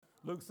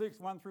Luke 6,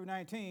 1 through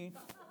 19.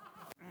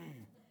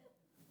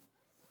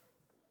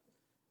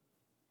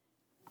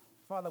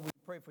 Father, we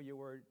pray for your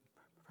word.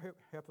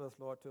 Help us,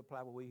 Lord, to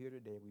apply what we hear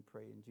today. We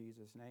pray in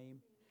Jesus'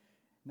 name.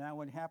 Now,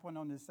 what happened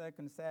on the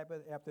second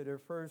Sabbath after the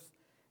first,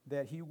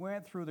 that he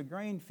went through the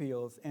grain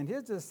fields, and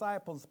his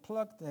disciples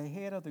plucked the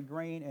head of the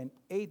grain and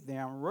ate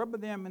them, rubbing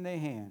them in their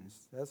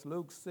hands. That's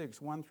Luke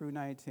 6, 1 through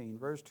 19.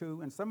 Verse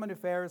 2, and some of the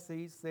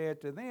Pharisees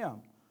said to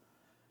them,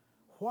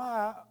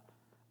 why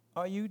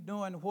are you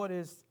doing what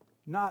is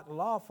not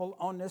lawful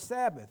on the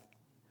Sabbath?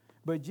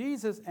 But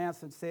Jesus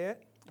answered, said,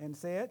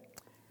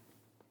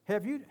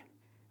 have you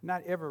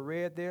not ever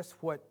read this,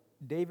 what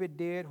David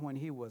did when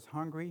he was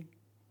hungry,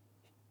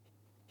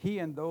 he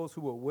and those who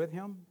were with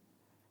him,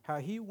 how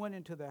he went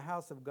into the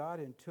house of God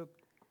and took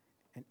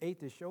and ate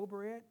the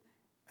showbread,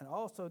 and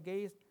also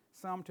gave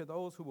some to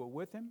those who were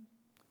with him,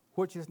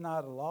 which is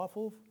not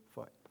lawful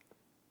for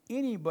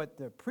any but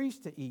the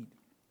priest to eat.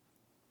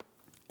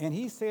 And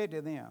he said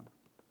to them,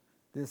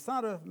 the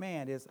Son of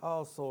Man is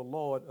also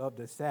Lord of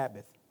the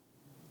Sabbath.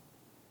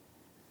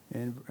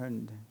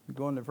 And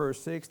going to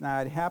verse 6, now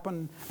it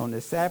happened on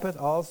the Sabbath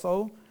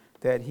also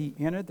that he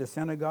entered the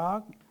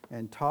synagogue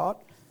and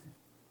taught,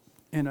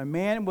 and a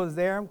man was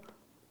there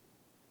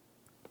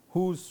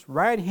whose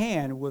right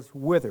hand was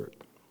withered.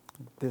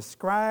 The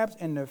scribes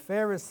and the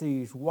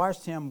Pharisees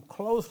watched him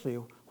closely,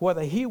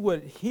 whether he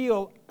would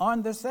heal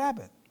on the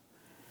Sabbath,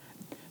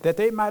 that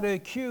they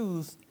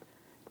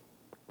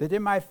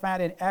might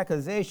find an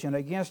accusation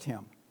against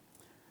him.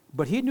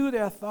 But he knew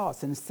their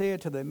thoughts and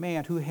said to the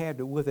man who had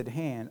the withered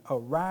hand,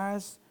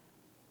 arise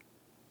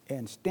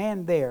and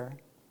stand there.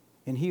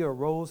 And he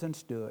arose and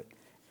stood.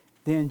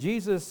 Then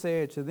Jesus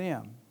said to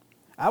them,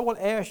 I will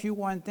ask you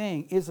one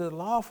thing. Is it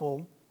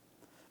lawful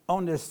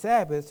on the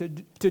Sabbath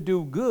to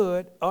do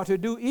good or to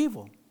do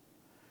evil,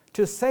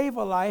 to save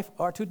a life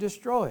or to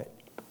destroy it?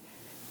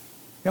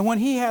 And when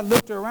he had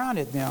looked around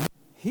at them,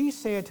 he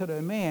said to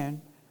the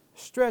man,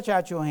 stretch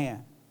out your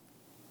hand.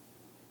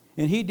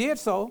 And he did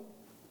so,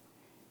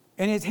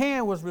 and his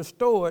hand was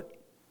restored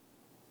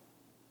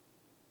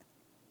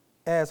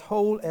as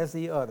whole as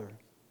the other.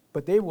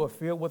 But they were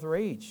filled with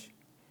rage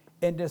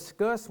and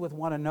discussed with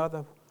one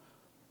another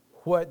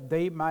what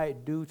they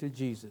might do to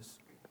Jesus.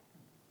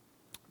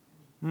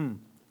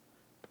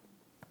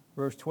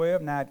 Verse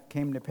 12, now it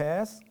came to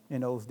pass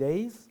in those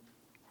days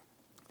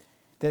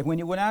that when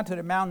he went out to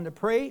the mountain to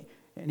pray,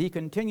 and he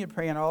continued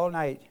praying all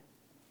night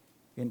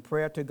in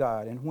prayer to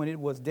God. And when it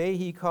was day,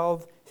 he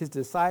called his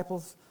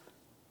disciples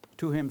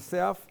to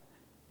himself,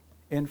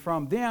 and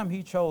from them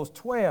he chose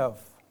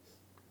 12,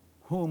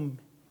 whom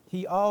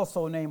he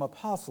also named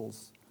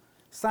apostles,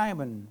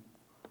 Simon,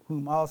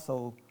 whom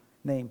also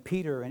named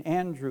Peter, and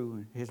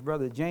Andrew, his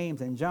brother James,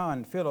 and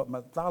John, Philip,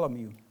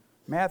 Bartholomew,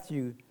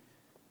 Matthew,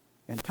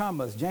 and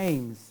Thomas,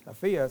 James,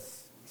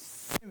 Alphaeus,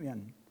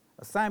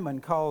 Simon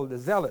called the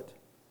Zealot,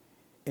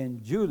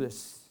 and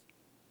Judas,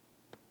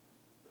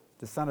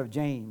 the son of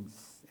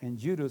James, and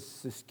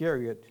Judas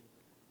Iscariot,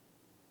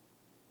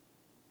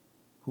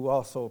 who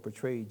also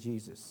betrayed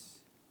Jesus.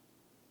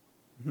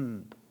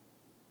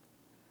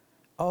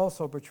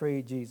 Also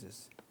betrayed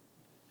Jesus.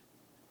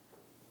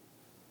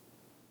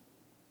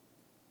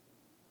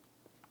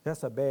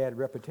 That's a bad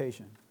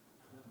reputation.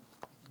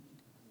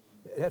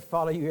 That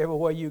follow you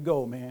everywhere you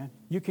go, man.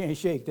 You can't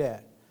shake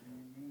that.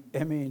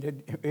 I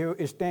mean,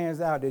 it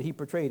stands out that he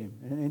betrayed him.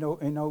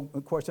 Ain't no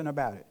question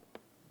about it.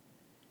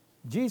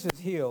 Jesus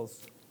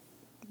heals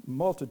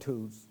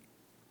multitudes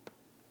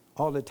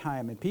all the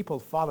time, and people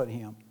followed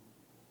him.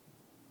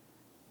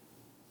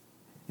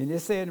 And it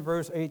said in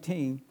verse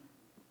 18,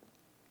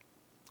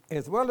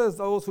 as well as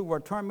those who were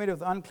tormented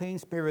with unclean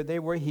spirit, they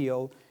were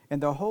healed,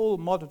 and the whole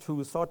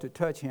multitude sought to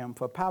touch him,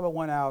 for power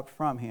went out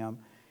from him,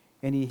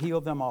 and he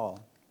healed them all.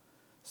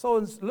 So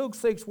in Luke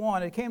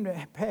 6:1, it came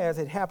to pass,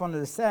 it happened on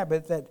the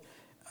Sabbath, that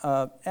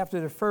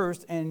after the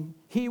first, and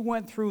he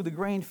went through the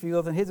grain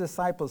fields, and his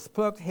disciples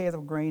plucked heads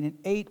of grain and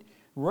ate,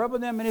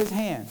 rubbing them in his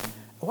hands.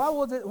 Why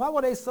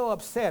were they so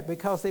upset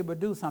because they would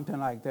do something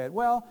like that?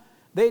 Well,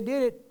 they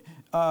did it,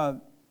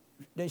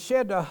 they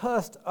shed the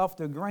husk off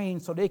the grain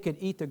so they could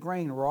eat the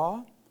grain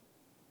raw.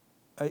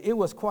 It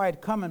was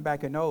quite common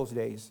back in those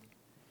days.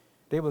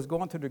 They was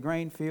going through the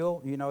grain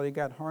field, they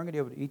got hungry,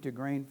 they would eat the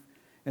grain.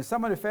 And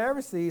some of the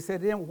Pharisees said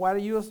to them, what are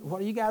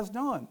you guys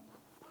doing?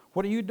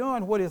 What are you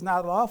doing what is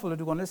not lawful to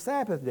do on the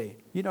Sabbath day?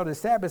 The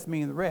Sabbath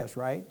means rest,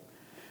 right?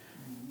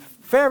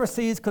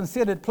 Pharisees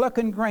considered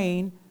plucking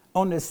grain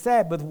on the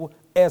Sabbath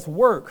as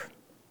work.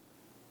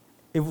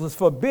 It was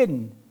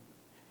forbidden.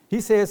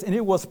 He says, and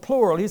it was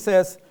plural. He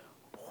says,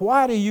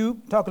 why do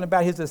you, talking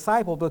about his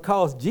disciples,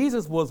 because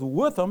Jesus was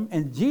with them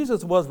and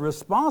Jesus was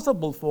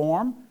responsible for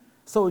them.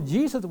 So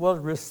Jesus was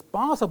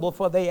responsible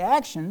for their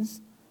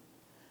actions.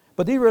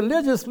 But the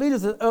religious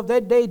leaders of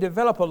that day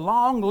developed a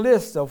long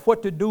list of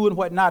what to do and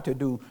what not to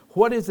do,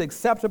 what is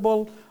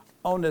acceptable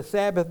on the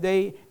Sabbath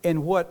day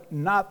and what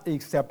not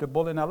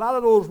acceptable. And a lot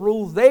of those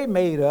rules they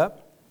made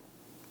up.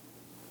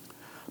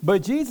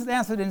 But Jesus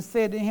answered and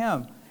said to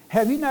him,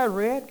 have you not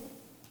read?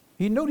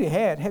 He knew they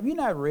had. Have you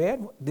not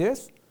read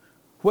this?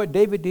 What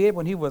David did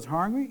when he was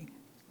hungry?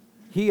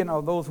 He and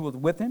all those who was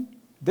with him.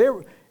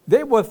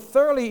 They were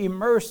thoroughly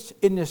immersed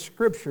in the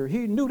scripture.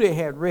 He knew they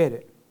had read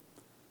it.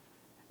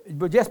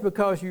 But just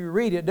because you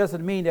read it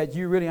doesn't mean that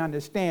you really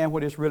understand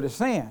what it's really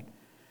saying.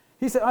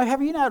 He said,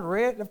 have you not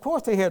read? Of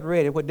course they had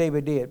read it, what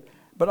David did.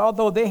 But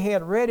although they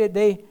had read it,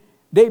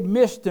 they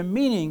missed the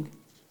meaning,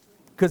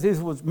 because it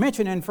was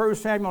mentioned in 1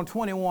 Samuel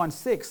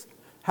 21:6,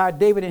 how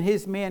David and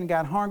his men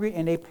got hungry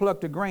and they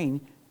plucked the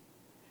grain.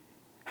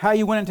 How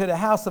he went into the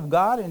house of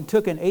God and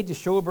took and ate the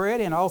showbread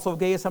and also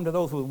gave some to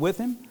those who were with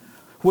him,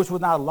 which was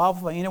not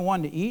lawful for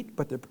anyone to eat,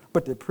 but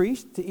the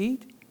priest to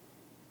eat.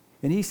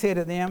 And he said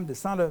to them, the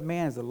Son of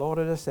Man is the Lord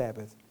of the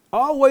Sabbath.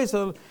 Always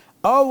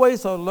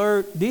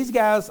alert. These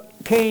guys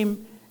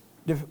came,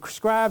 the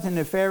scribes and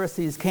the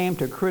Pharisees came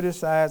to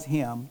criticize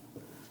him,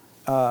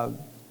 to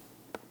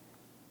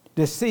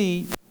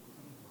see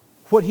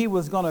what he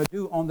was going to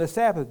do on the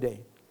Sabbath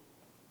day.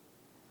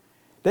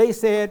 They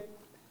said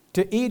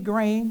to eat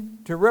grain,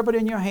 to rub it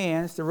in your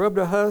hands, to rub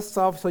the husks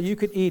off so you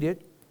could eat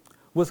it,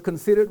 was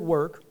considered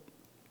work.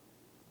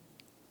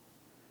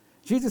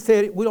 Jesus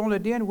said, we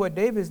don't do what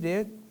David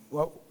did.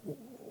 Well,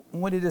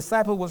 when the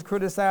disciple was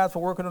criticized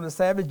for working on the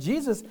Sabbath,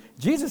 Jesus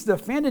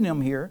defended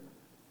him here.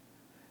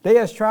 They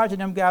was charging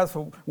them guys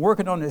for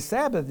working on the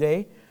Sabbath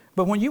day.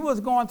 But when you was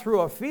going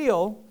through a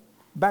field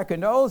back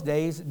in those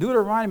days,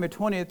 Deuteronomy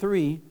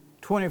 23,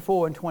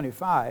 24, and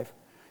 25,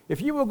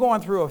 if you were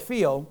going through a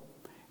field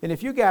and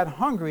if you got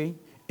hungry,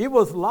 it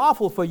was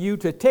lawful for you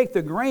to take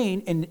the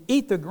grain and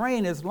eat the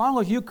grain as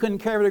long as you couldn't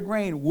carry the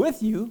grain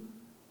with you.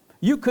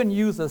 You couldn't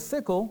use a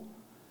sickle.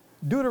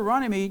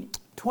 Deuteronomy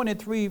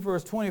 23,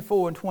 verse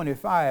 24 and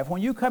 25.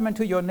 When you come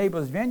into your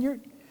neighbor's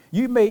vineyard,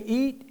 you may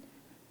eat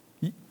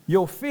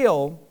your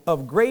fill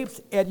of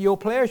grapes at your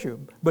pleasure,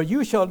 but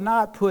you shall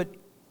not put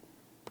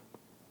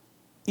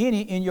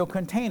any in your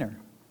container.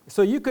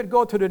 So you could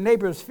go to the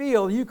neighbor's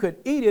field, you could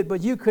eat it,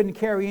 but you couldn't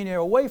carry any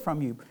away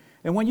from you.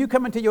 And when you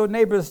come into your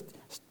neighbor's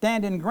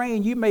standing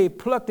grain, you may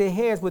pluck their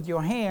heads with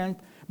your hand,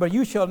 but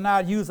you shall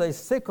not use a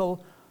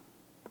sickle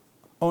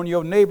on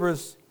your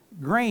neighbor's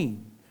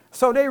grain.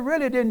 So they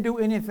really didn't do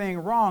anything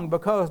wrong,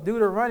 because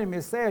Deuteronomy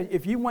said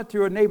if you went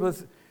through a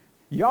neighbor's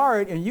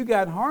yard and you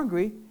got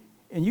hungry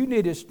and you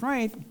needed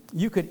strength,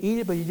 you could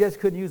eat it, but you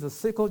just couldn't use a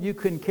sickle. You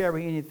couldn't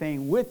carry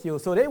anything with you.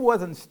 So they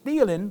wasn't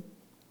stealing.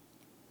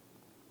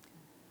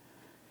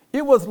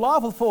 It was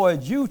lawful for a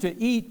Jew to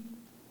eat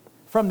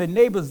from the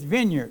neighbor's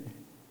vineyard,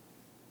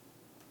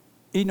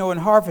 in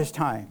harvest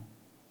time.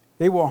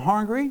 They were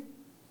hungry,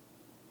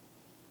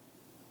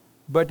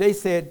 but they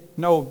said,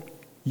 no,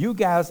 you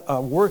guys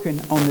are working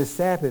on the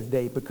Sabbath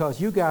day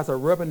because you guys are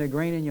rubbing the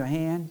grain in your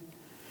hand,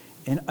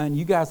 and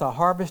you guys are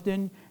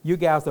harvesting, you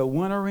guys are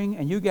wintering,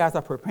 and you guys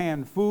are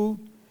preparing food.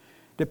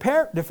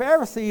 The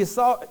Pharisees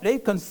they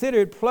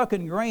considered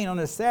plucking grain on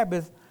the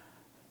Sabbath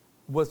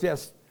was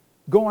just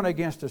going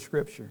against the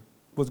scripture,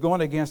 was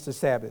going against the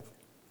Sabbath.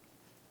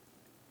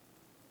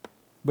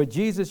 But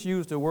Jesus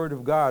used the word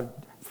of God,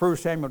 1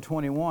 Samuel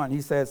 21. He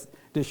says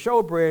the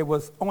showbread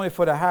was only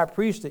for the high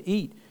priest to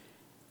eat.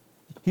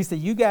 He said,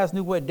 you guys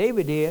knew what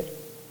David did.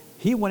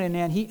 He went in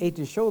there and he ate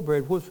the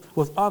showbread, which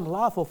was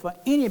unlawful for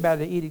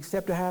anybody to eat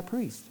except the high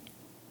priest.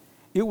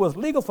 It was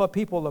legal for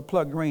people to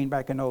pluck grain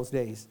back in those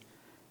days,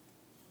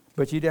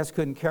 but you just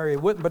couldn't carry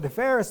it with them. But the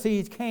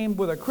Pharisees came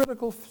with a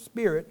critical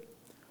spirit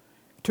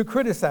to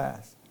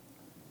criticize.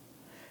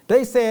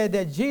 They said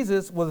that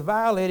Jesus was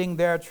violating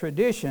their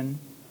tradition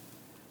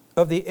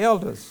of the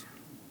elders.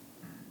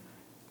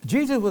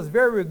 Jesus was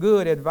very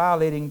good at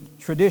violating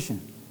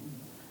tradition.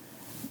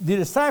 The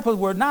disciples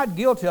were not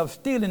guilty of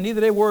stealing,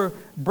 neither they were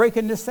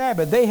breaking the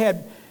Sabbath. They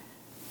had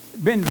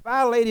been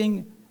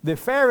violating the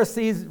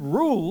Pharisees'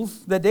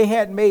 rules that they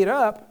had made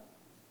up,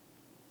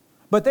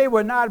 but they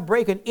were not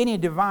breaking any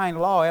divine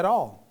law at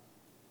all.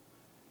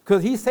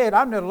 Because he said,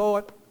 I'm the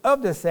Lord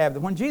of the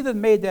Sabbath. When Jesus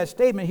made that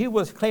statement, he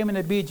was claiming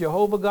to be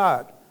Jehovah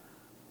God,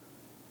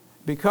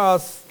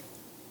 because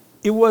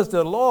it was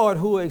the Lord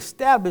who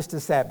established the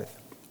Sabbath.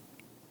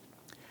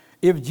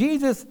 If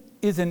Jesus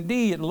is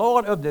indeed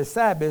Lord of the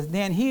Sabbath,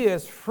 then he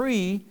is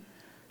free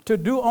to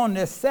do on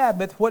the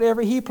Sabbath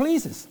whatever he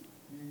pleases.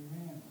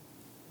 Amen.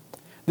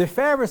 The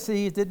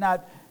Pharisees did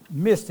not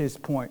miss this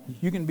point.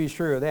 You can be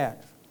sure of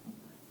that.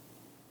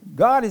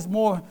 God is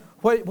more,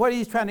 what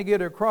he's trying to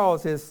get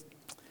across is,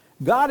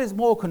 God is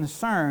more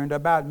concerned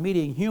about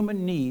meeting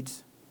human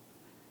needs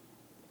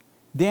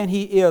than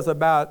he is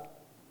about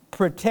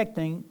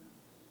protecting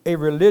a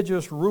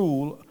religious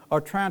rule or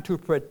trying to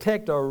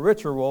protect a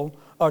ritual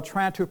or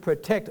trying to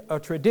protect a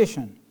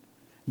tradition.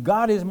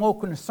 God is more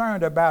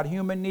concerned about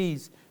human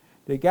needs.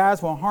 The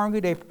guys were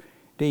hungry.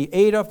 They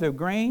ate of the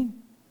grain.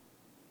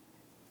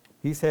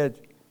 He said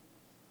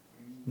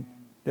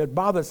that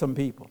bothered some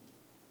people.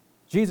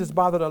 Jesus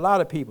bothered a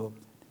lot of people.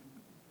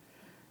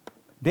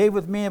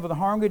 David's men were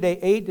hungry. They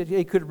ate that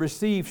they could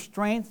receive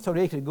strength so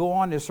they could go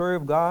on to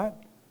serve God.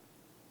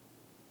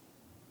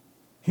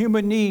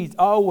 Human needs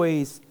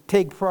always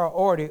take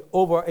priority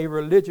over a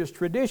religious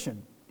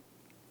tradition.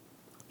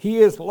 He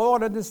is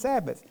Lord of the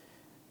Sabbath.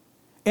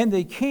 And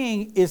the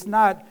King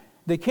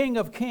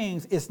of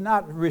Kings is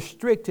not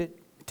restricted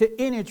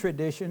to any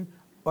tradition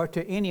or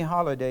to any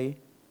holiday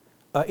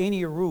or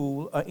any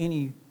rule or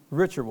any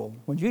ritual.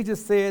 When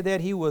Jesus said that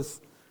he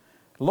was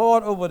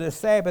Lord over the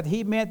Sabbath,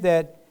 he meant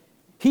that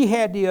he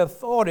had the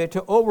authority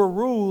to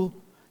overrule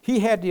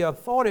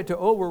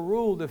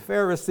the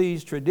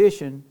Pharisees'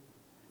 tradition,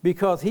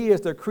 because he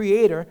is the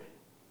creator,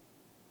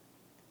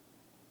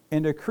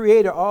 and the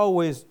creator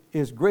always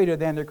is greater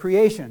than the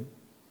creation.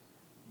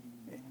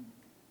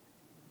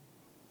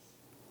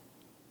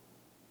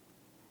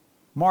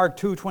 Mark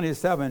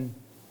 2:27,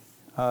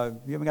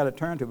 you haven't got to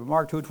turn to it, but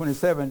Mark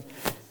 2:27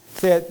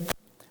 said,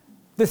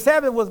 the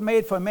Sabbath was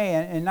made for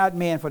man and not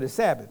man for the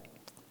Sabbath.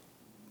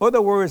 In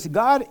other words,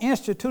 God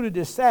instituted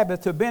the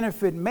Sabbath to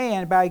benefit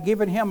man by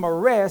giving him a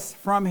rest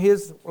from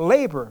his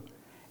labor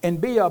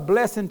and be a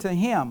blessing to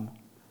him.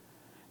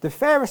 The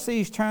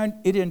Pharisees turned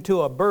it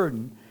into a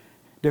burden.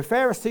 The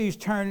Pharisees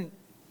turned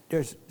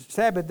their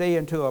Sabbath day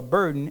into a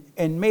burden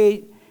and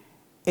made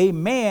a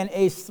man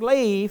a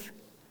slave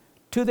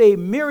to the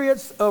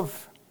myriads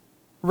of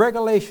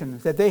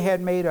regulations that they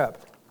had made up.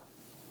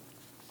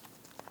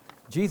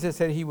 Jesus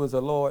said he was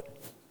the Lord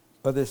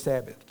of the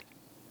Sabbath.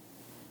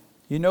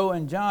 You know,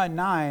 in John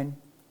 9,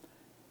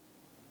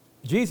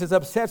 Jesus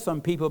upset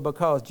some people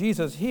because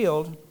Jesus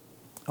healed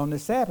on the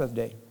Sabbath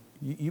day.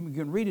 You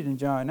can read it in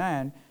John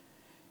 9.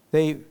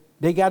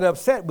 They got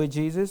upset with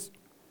Jesus.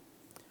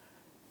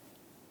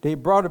 They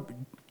brought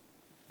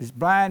this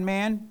blind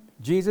man,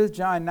 Jesus,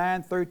 John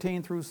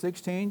 9:13 through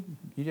 16.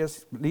 You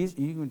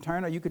can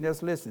turn or you can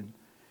just listen.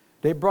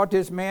 They brought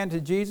this man to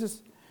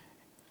Jesus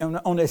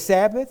on the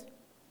Sabbath,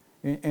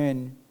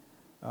 and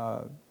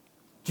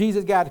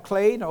Jesus got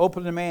clay and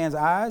opened the man's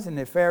eyes, and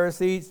the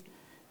Pharisees,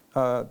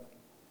 the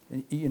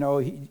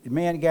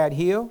man got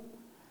healed.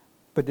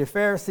 But the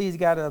Pharisees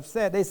got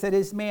upset. They said,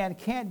 this man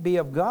can't be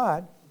of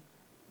God.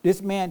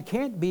 This man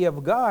can't be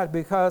of God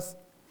because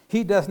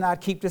he does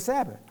not keep the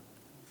Sabbath.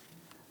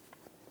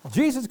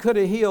 Jesus could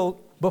have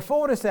healed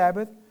before the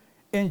Sabbath,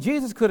 and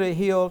Jesus could have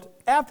healed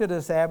after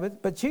the Sabbath,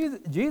 but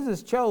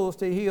Jesus chose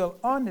to heal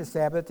on the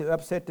Sabbath to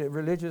upset the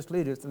religious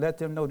leaders, to let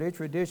them know their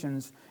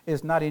traditions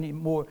is not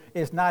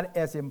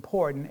as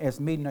important as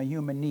meeting a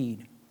human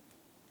need.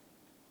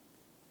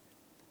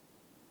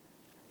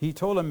 He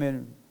told them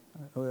in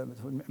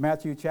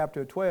Matthew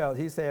chapter 12,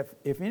 he said,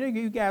 if any of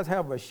you guys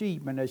have a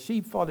sheep and the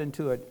sheep fall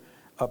into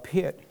a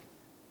pit,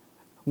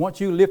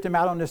 won't you lift them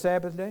out on the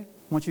Sabbath day?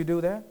 Won't you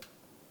do that?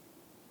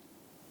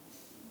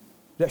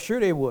 Sure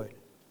they would.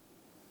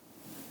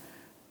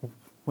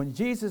 When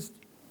Jesus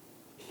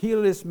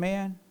healed this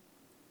man,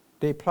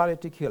 they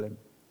plotted to kill him.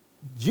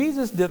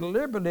 Jesus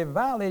deliberately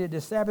violated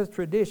the Sabbath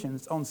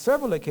traditions on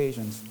several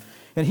occasions.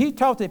 And he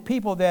taught the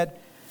people that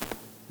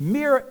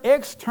mere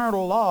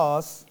external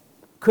laws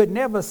could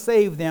never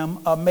save them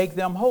or make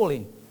them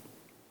holy.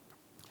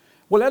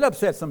 Well, that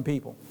upset some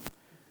people.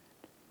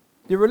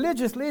 The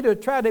religious leader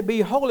tried to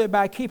be holy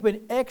by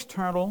keeping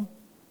external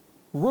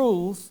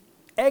rules,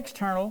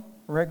 external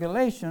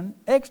regulation,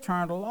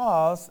 external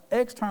laws,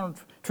 external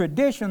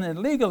tradition and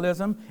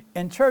legalism,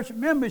 and church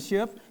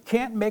membership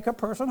can't make a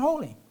person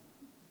holy.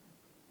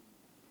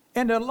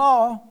 And the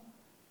law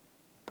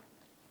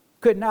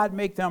could not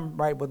make them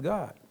right with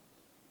God.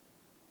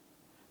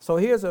 So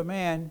here's a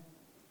man,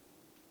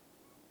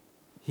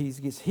 he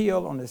gets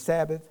healed on the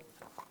Sabbath.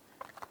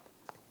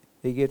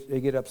 They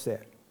get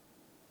upset.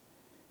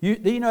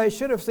 They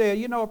should have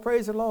said,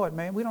 praise the Lord,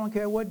 man. We don't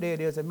care what day it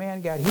is. A man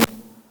got healed.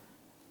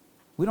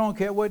 We don't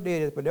care what day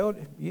it is. But,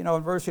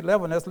 in verse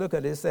 11, let's look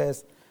at it. It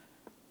says,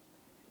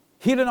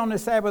 healing on the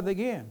Sabbath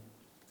again.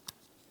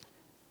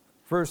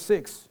 Verse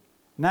 6,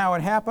 now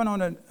it happened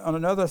on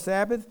another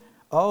Sabbath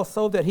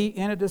also that he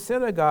entered the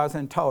synagogues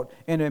and taught.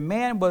 And a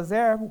man was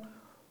there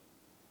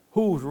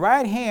whose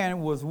right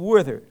hand was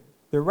withered.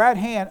 The right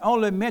hand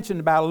only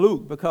mentioned by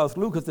Luke because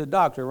Luke is the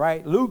doctor,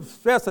 right? Luke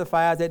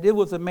specifies that it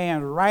was a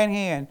man's right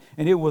hand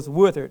and it was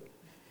withered.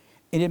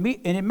 And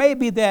it may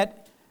be that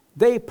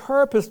they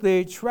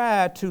purposely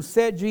tried to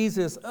set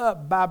Jesus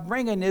up by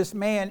bringing this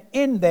man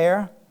in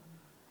there,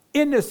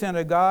 in the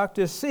synagogue,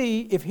 to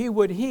see if he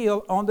would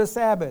heal on the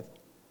Sabbath.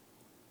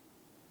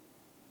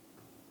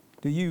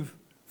 Do you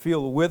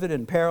feel withered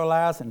and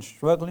paralyzed and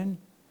struggling?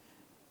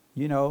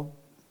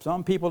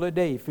 Some people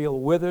today feel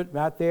withered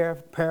right there,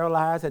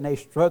 paralyzed, and they're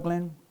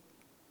struggling.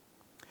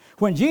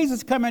 When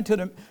Jesus come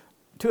into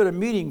the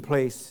meeting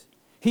place,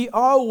 he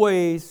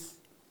always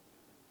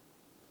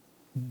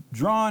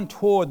drawn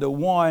toward the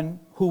one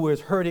who is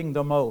hurting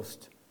the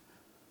most.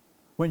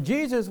 When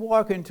Jesus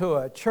walked into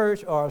a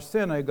church or a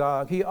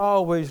synagogue, he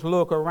always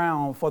looked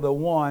around for the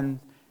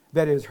one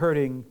that is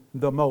hurting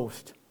the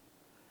most.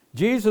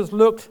 Jesus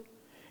looked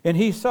and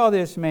he saw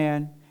this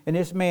man, and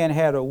this man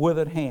had a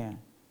withered hand.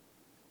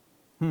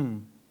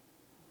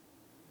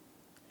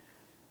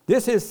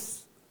 This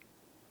is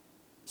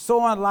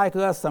so unlike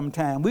us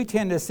sometimes. We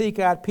tend to seek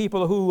out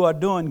people who are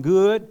doing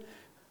good.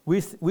 We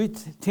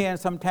tend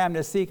sometimes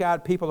to seek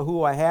out people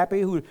who are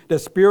happy, the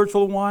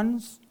spiritual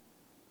ones.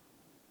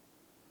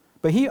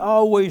 But he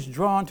always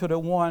drawn to the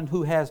one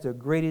who has the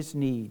greatest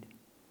need.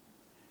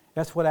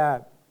 That's what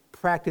I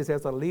practice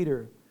as a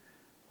leader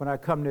when I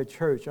come to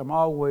church. I'm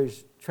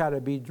always try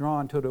to be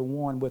drawn to the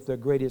one with the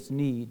greatest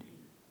need.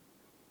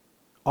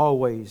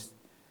 Always.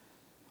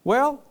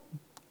 Well,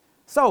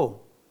 so,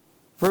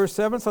 verse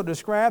 7, so the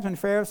scribes and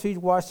Pharisees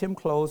watched him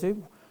closely,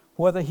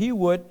 whether he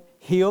would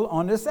heal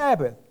on the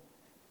Sabbath.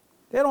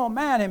 They don't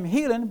mind him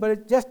healing,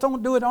 but just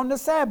don't do it on the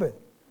Sabbath.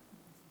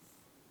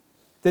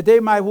 That they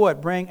might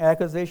what? Bring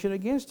accusation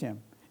against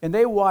him. And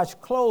they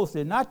watched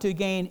closely, not to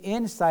gain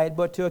insight,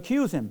 but to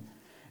accuse him.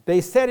 They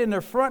sat in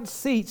the front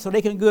seat so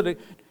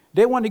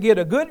they want to get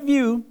a good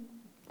view,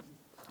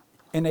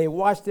 and they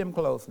watched him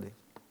closely.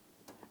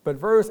 But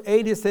verse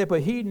 8 it said,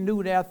 but he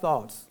knew their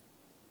thoughts.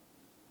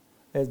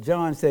 As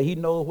John said, he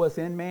knows what's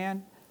in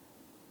man.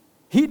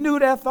 He knew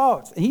their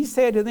thoughts. And he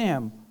said to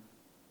them,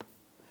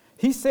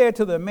 he said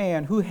to the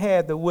man who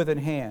had the withered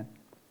hand,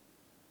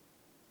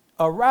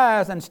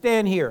 arise and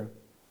stand here.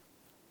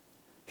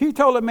 He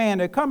told the man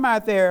to come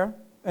out there,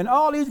 and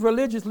all these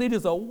religious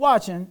leaders are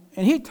watching,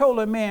 and he told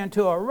the man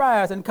to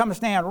arise and come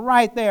stand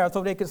right there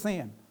so they could see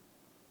him.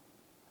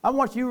 I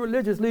want you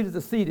religious leaders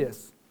to see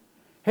this.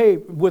 Hey,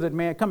 withered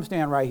man, come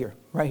stand right here,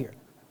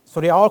 so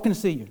they all can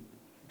see you.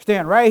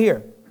 Stand right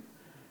here.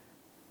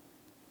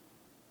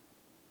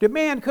 The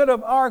man could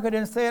have argued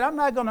and said, I'm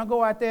not going to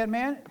go out there,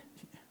 man.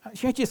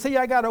 Can't you see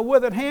I got a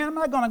withered hand? I'm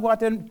not going to go out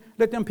there and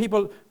let them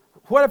people,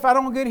 what if I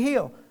don't get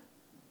healed?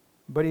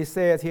 But he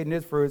says here in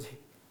this verse,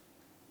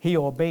 he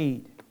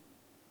obeyed.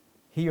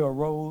 He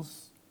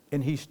arose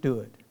and he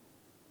stood.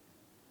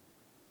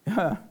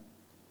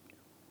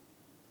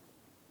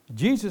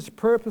 Jesus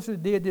purposely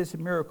did this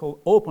miracle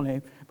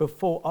openly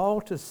before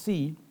all to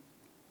see,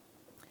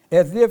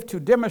 as if to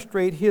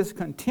demonstrate his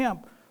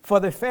contempt for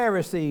the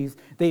Pharisees,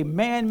 the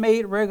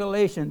man-made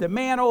regulation. The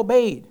man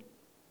obeyed.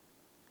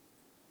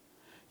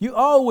 You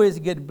always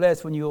get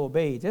blessed when you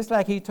obey. Just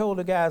like he told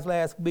the guys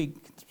last week,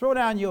 throw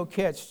down your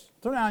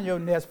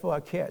nets for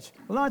a catch.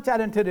 Launch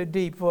out into the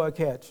deep for a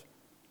catch.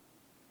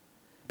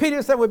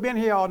 Peter said, we've been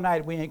here all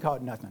night, we ain't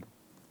caught nothing.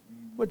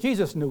 Well,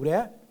 Jesus knew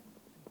that.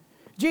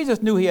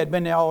 Jesus knew he had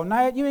been there all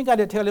night. You ain't got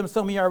to tell him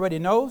something he already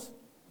knows.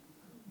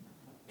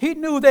 He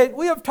knew that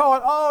we have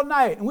taught all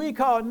night and we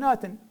caught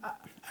nothing.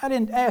 I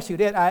didn't ask you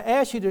that. I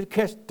asked you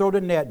to throw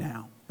the net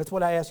down. That's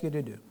what I asked you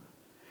to do.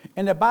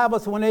 And the Bible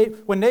says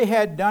when they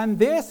had done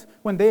this,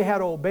 when they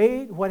had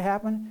obeyed, what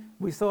happened?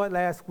 We saw it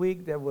last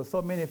week. There were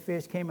so many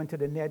fish came into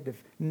the net, the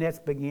nets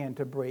began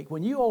to break.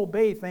 When you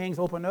obey, things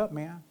open up,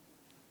 man.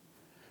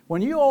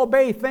 When you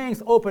obey,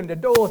 things open. The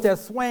doors that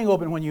swing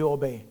open when you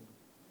obey.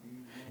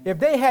 If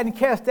they hadn't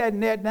cast that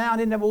net down,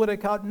 they never would have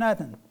caught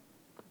nothing.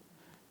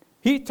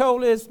 He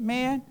told this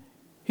man,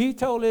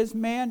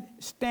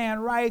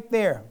 stand right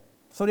there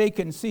so they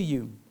can see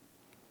you.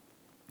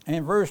 And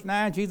in verse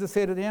 9, Jesus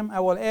said to them,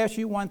 I will ask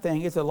you one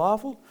thing. Is it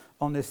lawful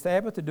on the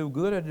Sabbath to do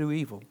good or to do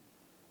evil?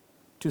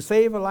 To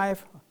save a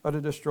life or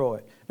to destroy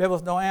it? There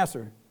was no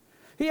answer.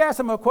 He asked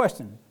him a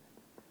question.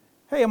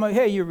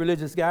 Hey, you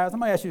religious guys, I'm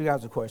going to ask you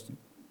guys a question.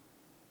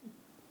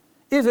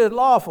 Is it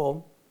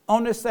lawful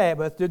on the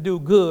Sabbath to do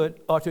good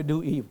or to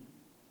do evil?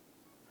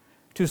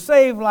 To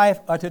save life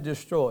or to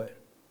destroy it?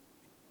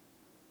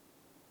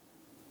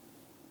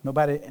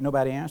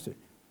 Nobody answered.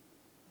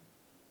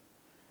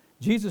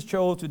 Jesus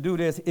chose to do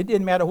this. It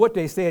didn't matter what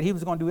they said, he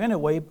was going to do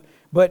anyway,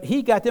 but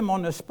he got them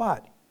on the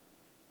spot.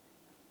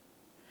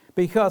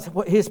 Because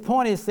his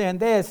point is saying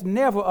there is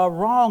never a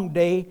wrong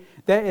day.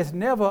 There is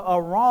never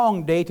a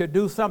wrong day to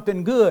do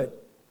something good.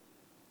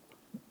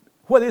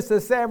 Whether it's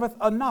the Sabbath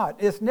or not,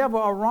 it's never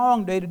a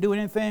wrong day to do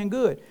anything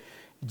good.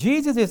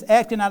 Jesus is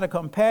acting out of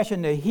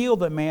compassion to heal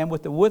the man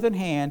with the withered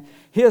hand.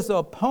 His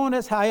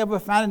opponents, however,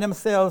 finding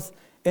themselves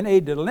in a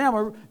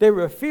dilemma. They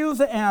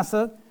refused to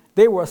answer.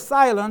 They were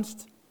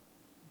silenced.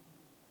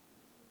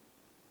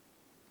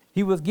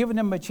 He was giving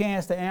them a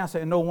chance to answer,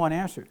 and no one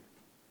answered.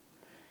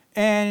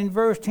 And in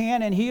verse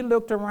 10, and he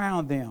looked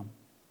around them.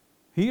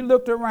 He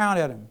looked around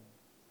at them.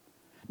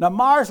 Now,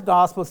 Mark's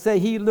gospel say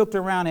he looked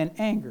around in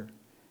anger.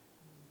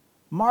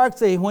 Mark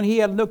says when he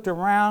had looked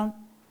around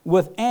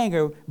with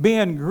anger,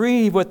 being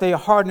grieved with their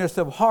hardness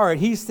of heart,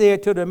 he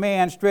said to the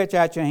man, stretch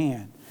out your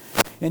hand.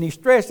 And he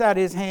stretched out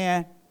his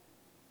hand,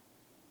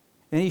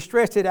 and he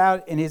stretched it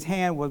out, and his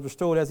hand was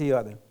restored as the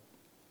other.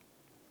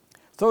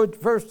 So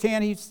verse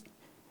 10,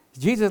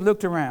 Jesus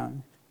looked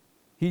around.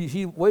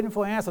 He waiting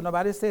for an answer.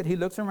 Nobody said. He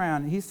looks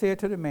around, and he said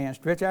to the man,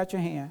 stretch out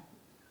your hand.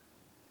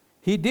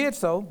 He did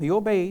so. He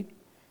obeyed,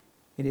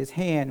 and his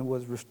hand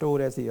was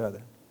restored as the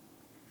other.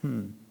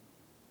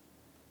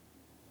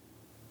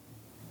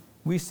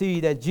 We see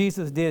that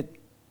Jesus did.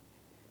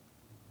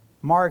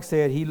 Mark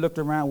said he looked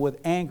around with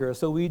anger.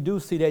 So we do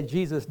see that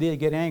Jesus did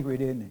get angry,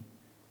 didn't he?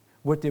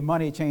 With the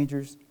money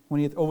changers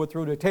when he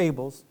overthrew the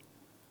tables.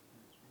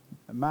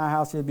 My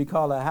house would be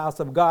called a house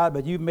of God,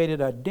 but you made it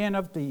a den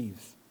of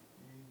thieves.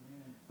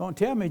 Amen. Don't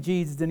tell me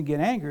Jesus didn't get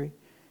angry.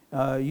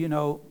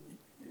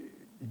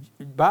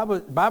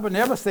 Bible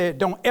never said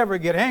don't ever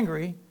get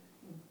angry.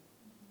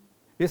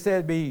 It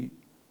said be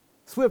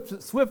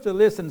Swift to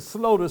listen,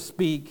 slow to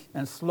speak,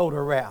 and slow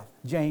to wrath.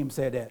 James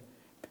said that.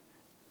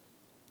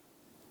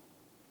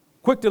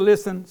 Quick to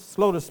listen,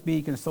 slow to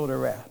speak, and slow to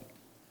wrath.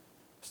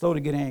 Slow to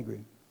get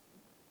angry.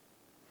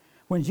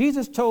 When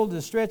Jesus told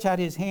to stretch out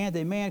his hand,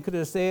 the man could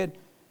have said,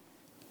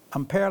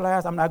 I'm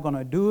paralyzed, I'm not going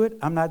to do it,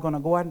 I'm not going to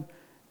go out.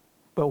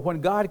 But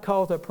when God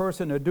calls a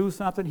person to do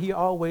something, he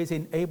always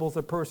enables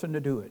a person to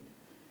do it.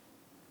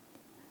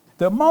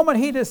 The moment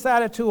he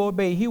decided to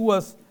obey, he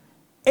was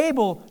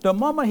able to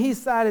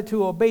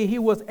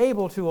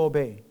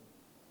obey.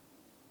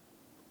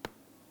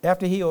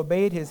 After he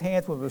obeyed, his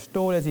hands were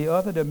restored as the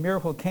other. The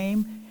miracle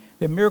came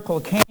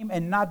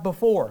and not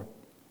before.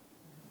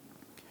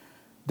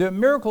 The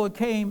miracle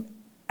came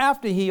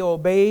after he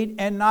obeyed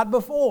and not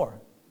before.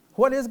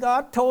 What has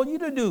God told you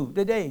to do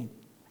today?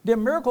 The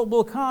miracle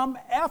will come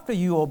after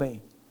you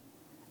obey,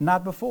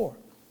 not before.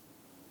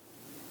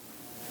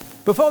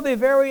 Before their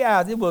very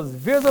eyes, it was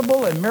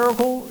visible, a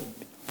miracle,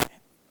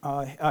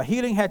 a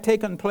healing had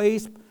taken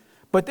place,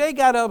 but they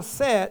got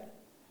upset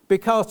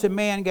because the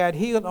man got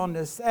healed on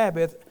the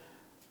Sabbath.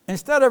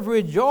 Instead of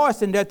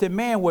rejoicing that the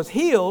man was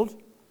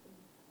healed,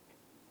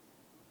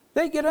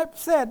 they get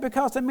upset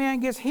because the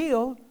man gets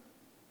healed.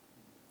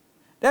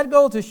 That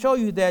goes to show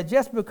you that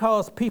just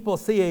because people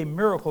see a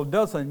miracle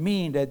doesn't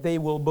mean that they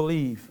will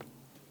believe.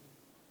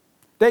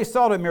 They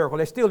saw the miracle,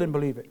 they still didn't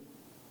believe it.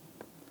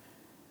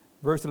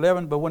 Verse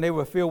 11, but when they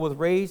were filled with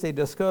rage, they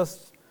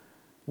discussed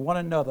one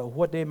another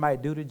what they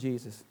might do to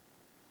Jesus.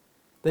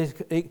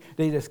 They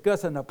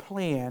discussing a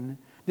plan.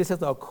 This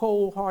is a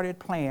cold-hearted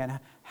plan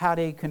how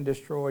they can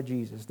destroy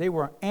Jesus. They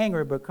were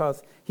angry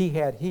because he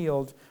had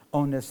healed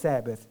on the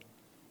Sabbath.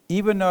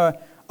 Even a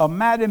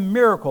mighty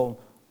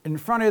miracle in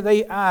front of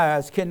their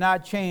eyes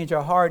cannot change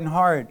a hardened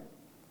heart.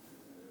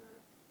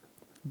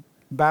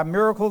 By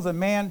miracles,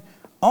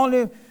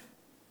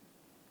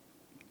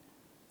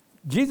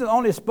 Jesus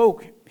only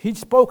spoke. He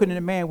spoke and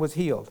the man was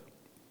healed.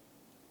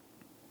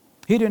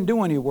 He didn't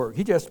do any work.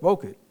 He just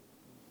spoke it.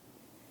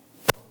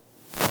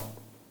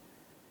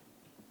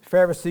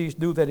 Pharisees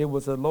knew that it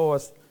was the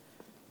Lord's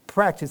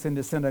practice in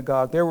the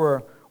synagogue. They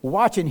were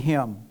watching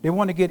him. They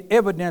wanted to get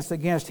evidence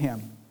against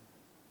him.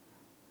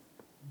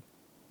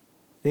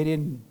 They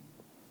didn't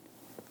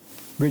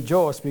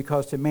rejoice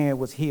because the man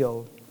was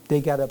healed.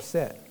 They got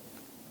upset.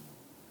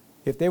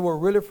 If they were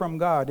really from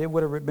God, they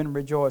would have been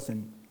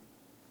rejoicing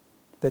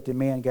that the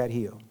man got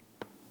healed.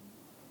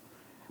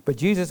 But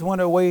Jesus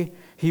went away.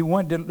 He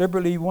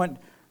deliberately went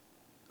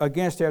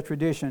against their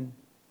tradition,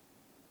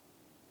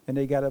 and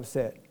they got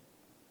upset.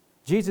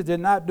 Jesus did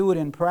not do it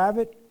in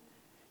private.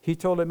 He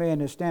told the man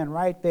to stand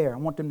right there. I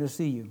want them to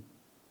see you.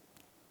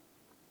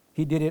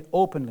 He did it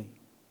openly.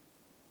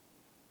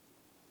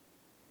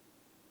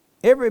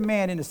 Every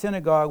man in the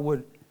synagogue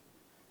would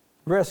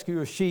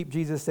rescue a sheep.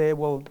 Jesus said,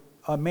 well,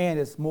 a man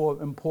is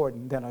more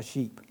important than a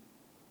sheep.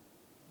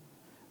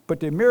 But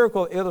the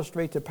miracle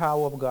illustrates the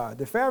power of God.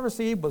 The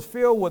Pharisee was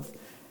filled with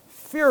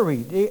fury.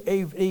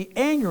 They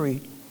angry.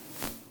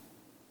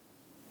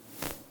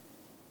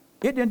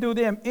 It didn't do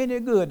them any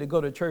good to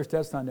go to church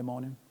that Sunday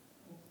morning.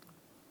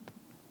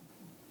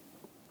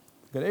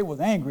 Because they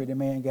was angry the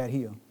man got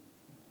healed.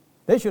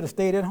 They should have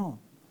stayed at home.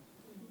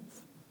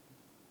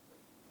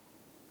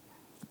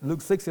 Luke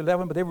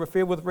 6:11, but they were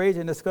filled with rage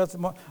and discussed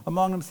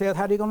among themselves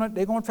how they're going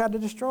to try to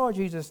destroy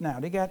Jesus now.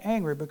 They got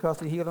angry because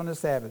he healed on the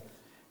Sabbath.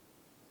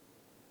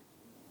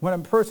 When a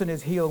person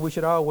is healed, we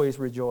should always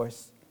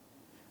rejoice.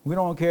 We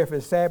don't care if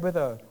it's Sabbath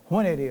or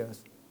when it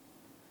is.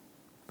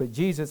 But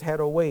Jesus had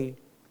a way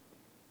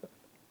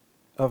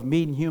of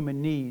meeting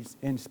human needs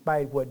in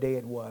spite of what day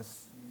it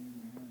was.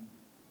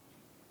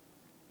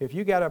 If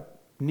you got a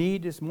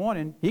need this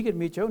morning, he could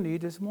meet your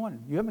need this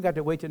morning. You haven't got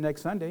to wait till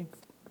next Sunday.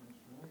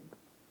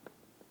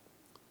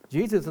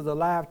 Jesus is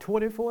alive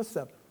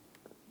 24/7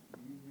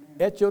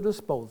 at your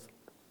disposal,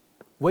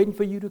 waiting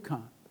for you to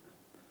come.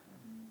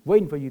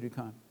 Waiting for you to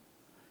come.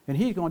 And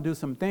he's going to do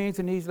some things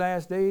in these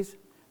last days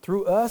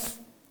through us.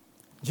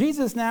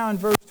 Jesus now in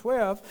verse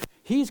 12,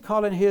 he's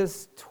calling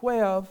his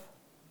 12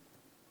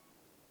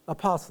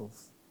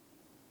 apostles.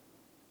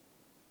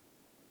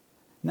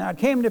 Now it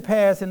came to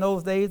pass in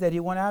those days that he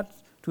went out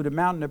to the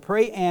mountain to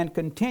pray and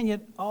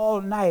continued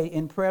all night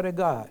in prayer to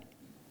God.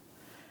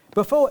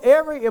 Before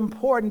every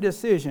important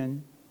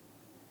decision,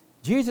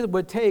 Jesus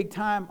would take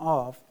time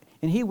off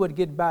and he would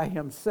get by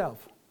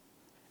himself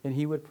and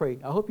he would pray.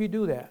 I hope you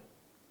do that.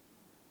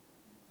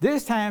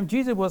 This time,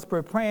 Jesus was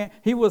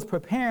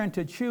preparing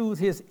to choose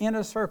his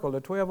inner circle, the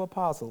 12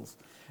 apostles.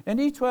 And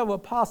these 12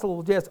 apostles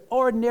were just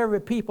ordinary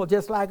people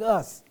just like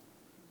us.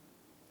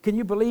 Can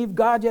you believe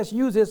God just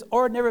uses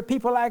ordinary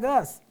people like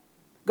us?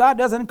 God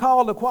doesn't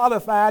call the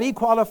qualified, he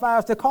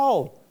qualifies the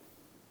called.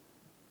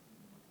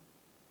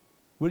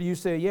 Will you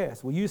say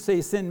yes? Will you say,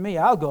 send me,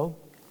 I'll go?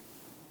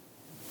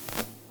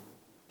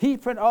 He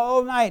spent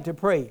all night to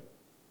pray.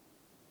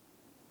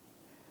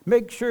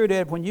 Make sure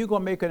that when you're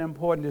going to make an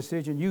important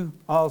decision, you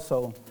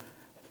also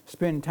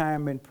spend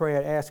time in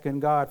prayer asking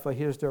God for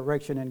his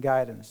direction and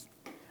guidance.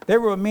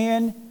 There were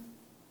men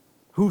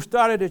who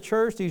started a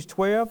church, these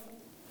 12.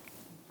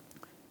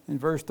 in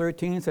verse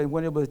 13 said,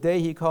 when it was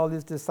day, he called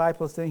his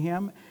disciples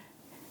to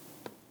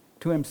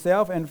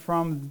himself, and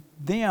from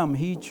them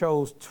he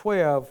chose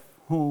 12,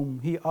 whom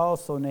he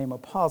also named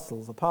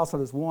apostles.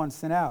 Apostle is one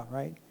sent out,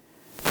 right?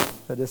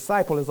 The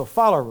disciple is a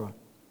follower.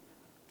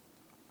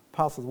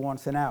 Apostle is one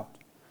sent out.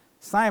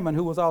 Simon,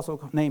 who was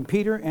also named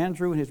Peter,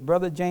 Andrew, and his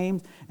brother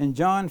James, and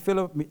John,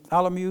 Philip,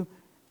 Bartholomew.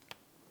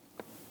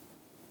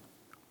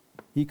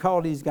 He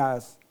called these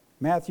guys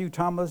Matthew,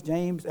 Thomas,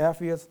 James,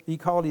 Alphaeus. He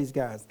called these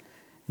guys.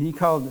 He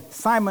called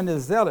Simon the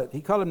Zealot. He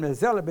called him the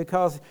Zealot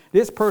because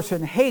this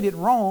person hated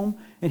Rome,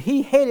 and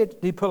he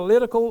hated the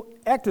political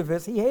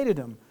activists. He hated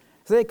them.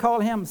 So they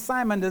called him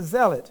Simon the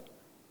Zealot.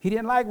 He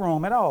didn't like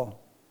Rome at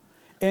all.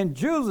 And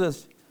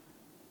Judas,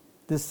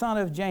 the son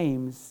of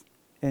James,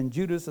 and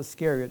Judas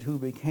Iscariot, who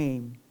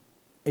became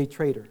a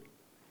traitor.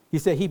 He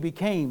said he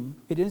became.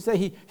 It didn't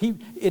say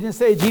it didn't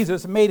say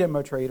Jesus made him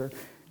a traitor.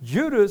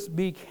 Judas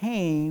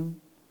became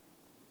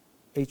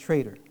a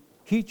traitor.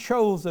 He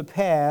chose a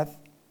path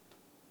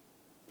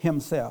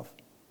himself.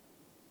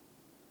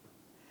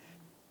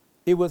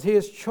 It was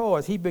his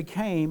choice. He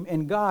became,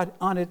 and God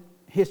honored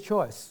his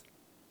choice.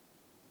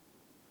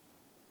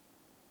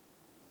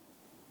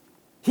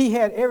 He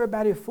had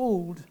everybody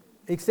fooled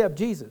except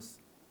Jesus.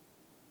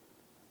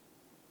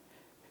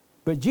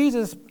 But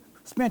Jesus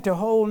spent the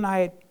whole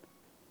night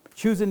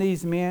choosing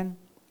these men,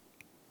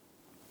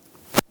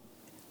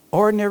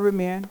 ordinary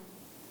men,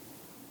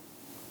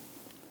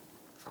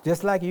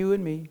 just like you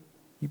and me.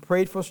 He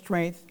prayed for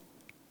strength,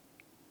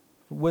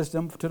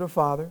 wisdom to the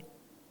Father.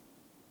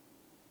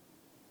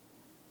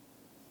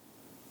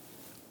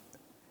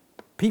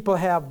 People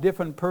have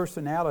different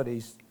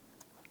personalities.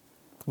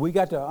 We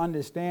got to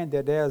understand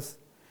that there's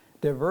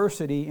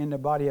diversity in the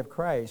body of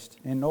Christ,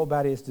 and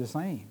nobody is the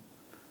same.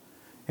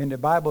 And the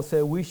Bible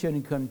said we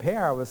shouldn't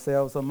compare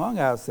ourselves among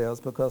ourselves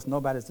because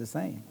nobody's the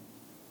same.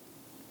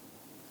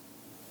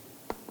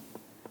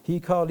 He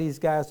called these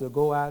guys to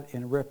go out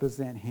and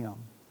represent him,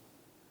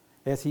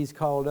 as he's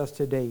called us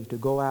today to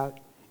go out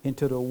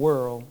into the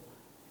world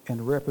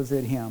and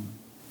represent him.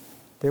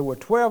 There were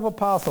 12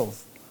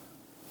 apostles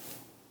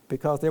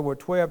because there were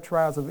 12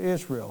 tribes of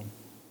Israel.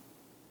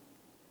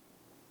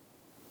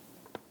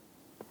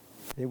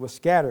 They were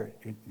scattered.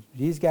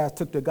 These guys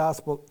took the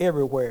gospel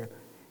everywhere.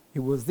 It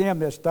was them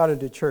that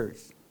started the church.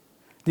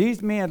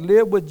 These men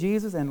lived with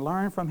Jesus and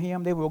learned from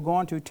him. They were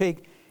going to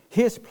take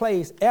his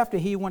place after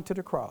he went to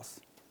the cross.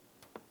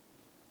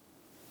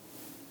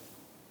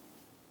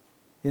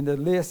 In the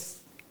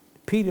list,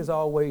 Peter's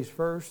always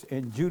first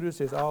and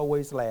Judas is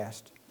always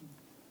last.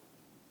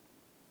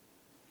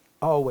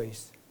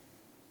 Always.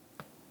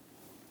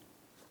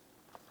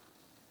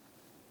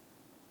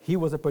 He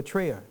was a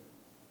betrayer.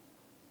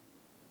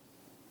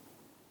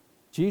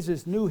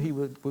 Jesus knew he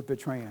would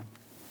betray him,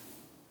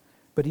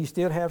 but he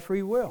still had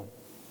free will.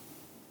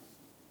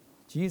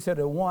 Jesus said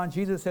to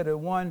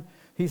one,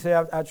 he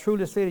said, I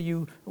truly say to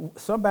you,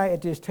 somebody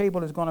at this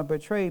table is going to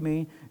betray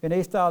me. And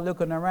they start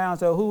looking around,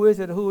 so who is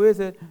it? Who is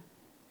it?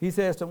 He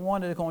says, the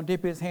one that's going to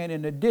dip his hand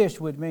in the dish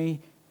with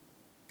me,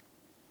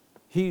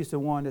 he's the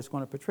one that's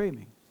going to betray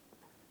me.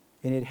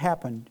 And it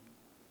happened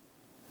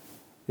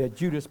that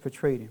Judas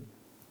betrayed him.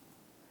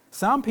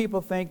 Some people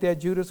think that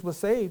Judas was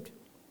saved.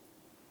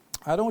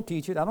 I don't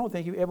teach it. I don't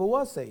think he ever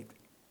was saved.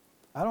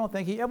 I don't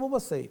think he ever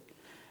was saved.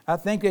 I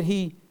think that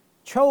he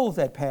chose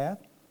that path.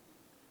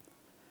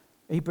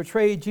 He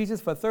betrayed Jesus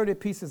for 30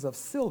 pieces of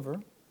silver.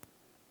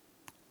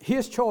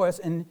 His choice.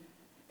 And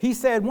he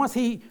said once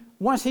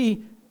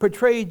he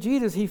betrayed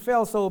Jesus, he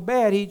felt so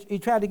bad, he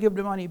tried to give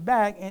the money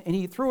back, and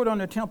he threw it on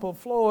the temple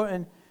floor.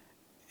 And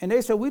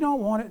they said, we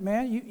don't want it,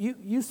 man.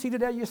 You see to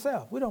that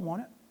yourself. We don't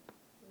want it.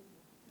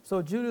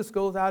 So Judas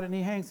goes out and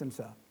he hangs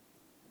himself.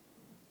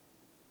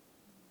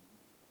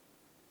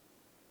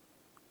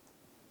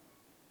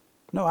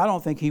 No, I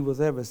don't think he was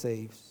ever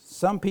saved.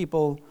 Some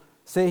people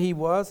say he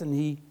was, and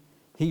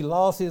he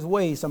lost his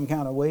way some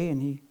kind of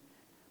way,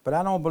 but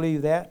I don't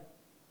believe that.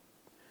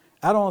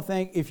 I don't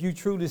think if you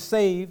truly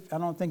saved, I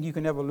don't think you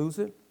can ever lose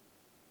it.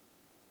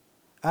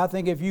 I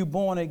think if you're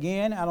born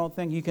again, I don't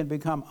think you can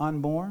become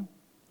unborn.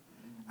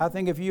 I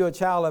think if you're a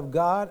child of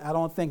God, I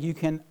don't think you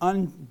can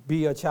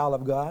be a child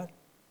of God.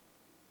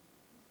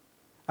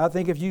 I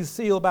think if you're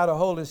sealed by the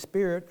Holy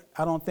Spirit,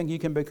 I don't think you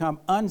can become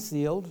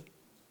unsealed.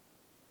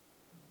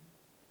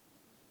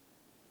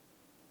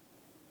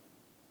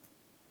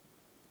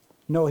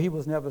 No, he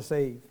was never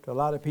saved. A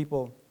lot of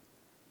people,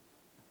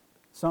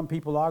 some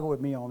people argue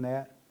with me on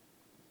that.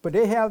 But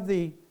they have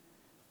the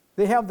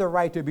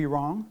right to be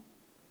wrong.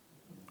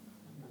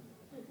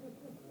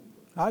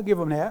 I'll give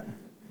them that.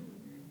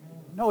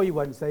 No, he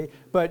wasn't saved.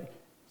 But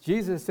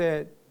Jesus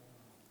said,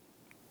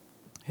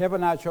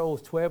 haven't I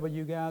chose 12 of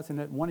you guys, and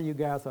that one of you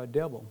guys are a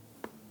devil?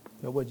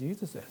 That's what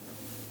Jesus said.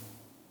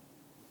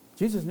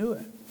 Jesus knew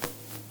it.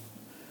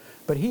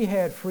 But he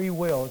had free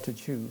will to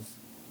choose.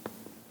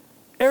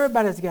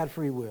 Everybody's got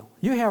free will.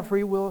 You have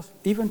free will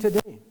even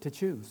today to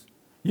choose.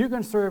 You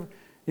can serve.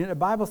 The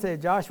Bible said,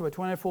 Joshua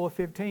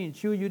 24:15,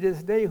 choose you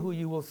this day who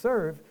you will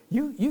serve.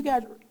 You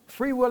got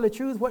free will to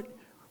choose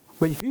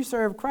But if you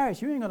serve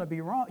Christ, you ain't going to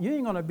be wrong.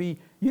 You're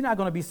not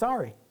going to be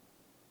sorry.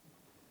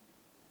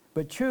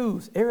 But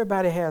choose.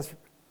 Everybody has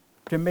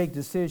to make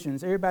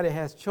decisions. Everybody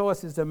has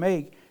choices to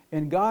make.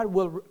 And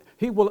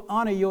He will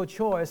honor your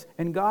choice,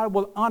 and God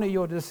will honor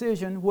your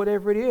decision,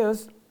 whatever it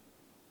is.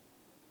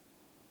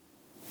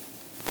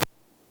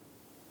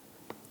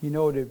 You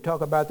know, to talk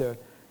about the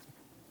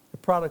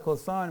prodigal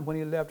son, when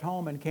he left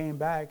home and came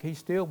back, he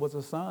still was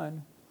a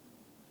son.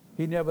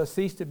 He never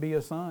ceased to be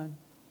a son.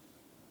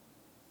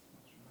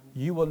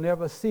 You will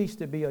never cease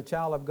to be a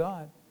child of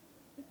God,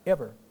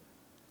 ever.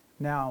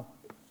 Now,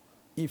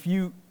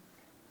 who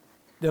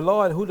the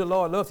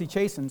Lord loves, He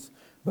chastens,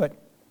 but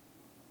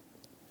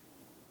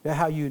that's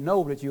how you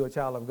know that you're a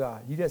child of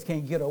God. You just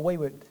can't get away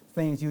with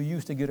things you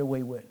used to get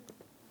away with.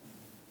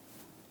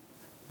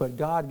 But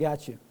God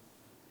got you.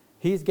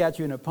 He's got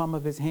you in the palm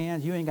of His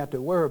hands. You ain't got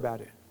to worry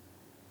about it.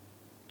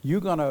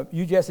 You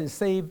just as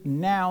saved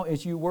now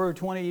as you were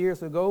 20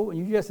 years ago, and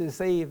you just as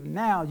saved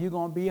now, you're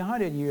going to be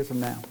 100 years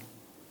from now.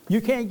 You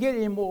can't get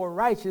any more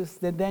righteous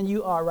than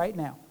you are right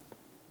now.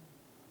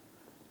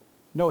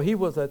 No, he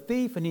was a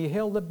thief and he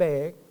held the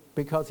bag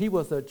because he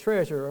was a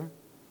treasurer,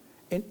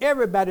 and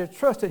everybody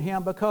trusted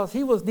him because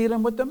he was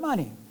dealing with the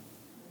money.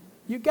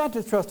 You got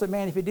to trust a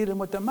man if you're dealing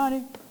with the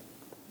money.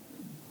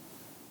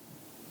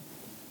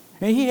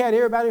 And he had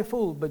everybody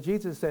fooled, but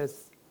Jesus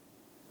says,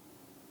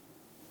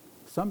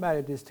 somebody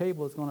at this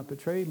table is going to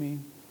betray me.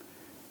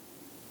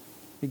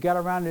 He got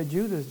around to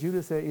Judas.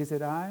 Judas said, is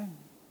it I?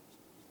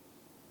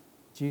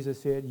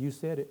 Jesus said, you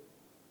said it.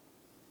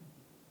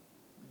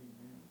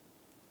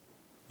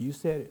 You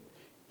said it.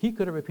 He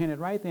could have repented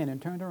right then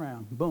and turned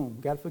around. Boom,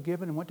 got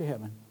forgiven and went to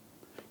heaven.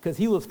 Because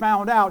he was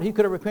found out, he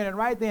could have repented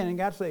right then and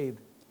got saved.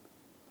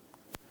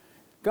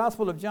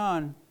 Gospel of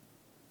John,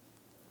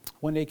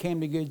 when they came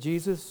to get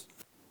Jesus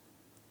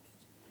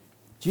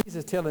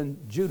telling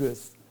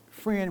Judas,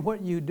 friend,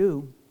 what you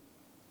do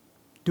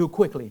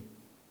quickly.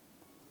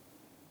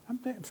 I'm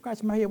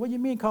scratching my head. What do you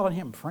mean calling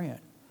him friend?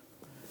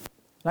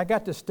 And I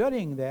got to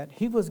studying that.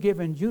 He was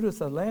giving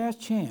Judas a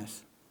last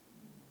chance.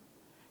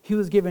 He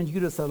was giving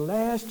Judas a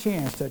last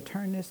chance to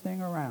turn this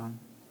thing around,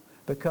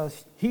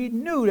 because he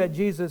knew that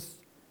Jesus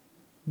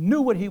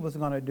knew what he was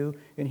going to do,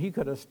 and he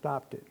could have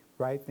stopped it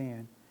right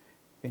then,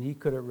 and he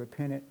could have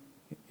repented,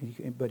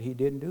 but he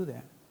didn't do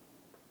that.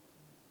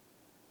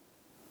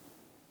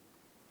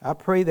 I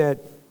pray that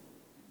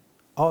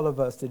all of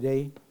us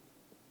today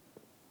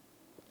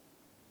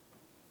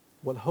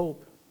will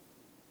hope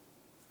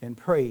and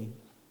pray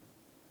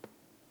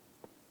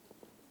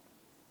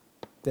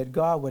that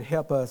God would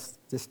help us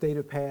to stay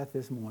the path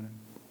this morning.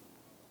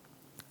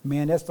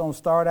 Man, let's don't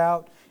start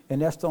out and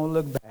let's don't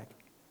look back.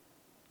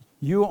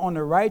 You're on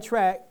the right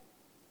track.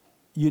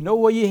 You know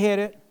where you're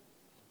headed.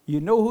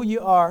 You know who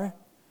you are.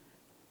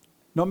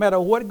 No matter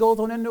what goes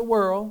on in the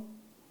world,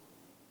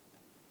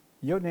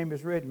 your name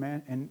is written,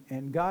 man.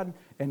 And God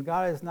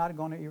is not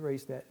going to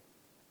erase that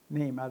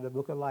name out of the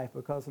book of life,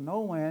 because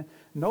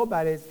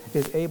nobody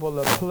is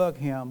able to pluck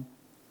him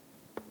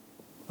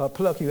or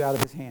pluck you out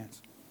of his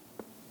hands.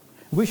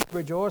 We should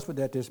rejoice with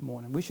that this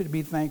morning. We should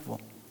be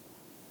thankful.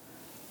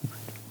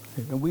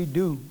 And we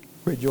do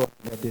rejoice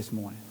with that this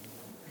morning.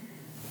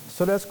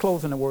 So let's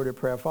close in a word of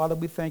prayer. Father,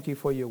 we thank you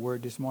for your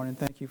word this morning.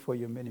 Thank you for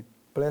your many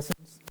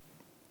blessings.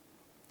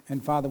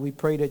 And Father, we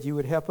pray that you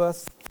would help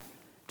us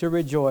to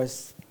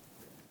rejoice.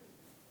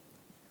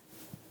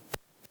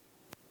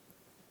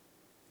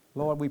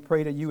 Lord, we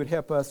pray that you would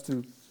help us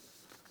to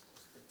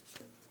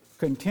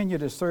continue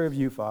to serve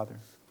you, Father.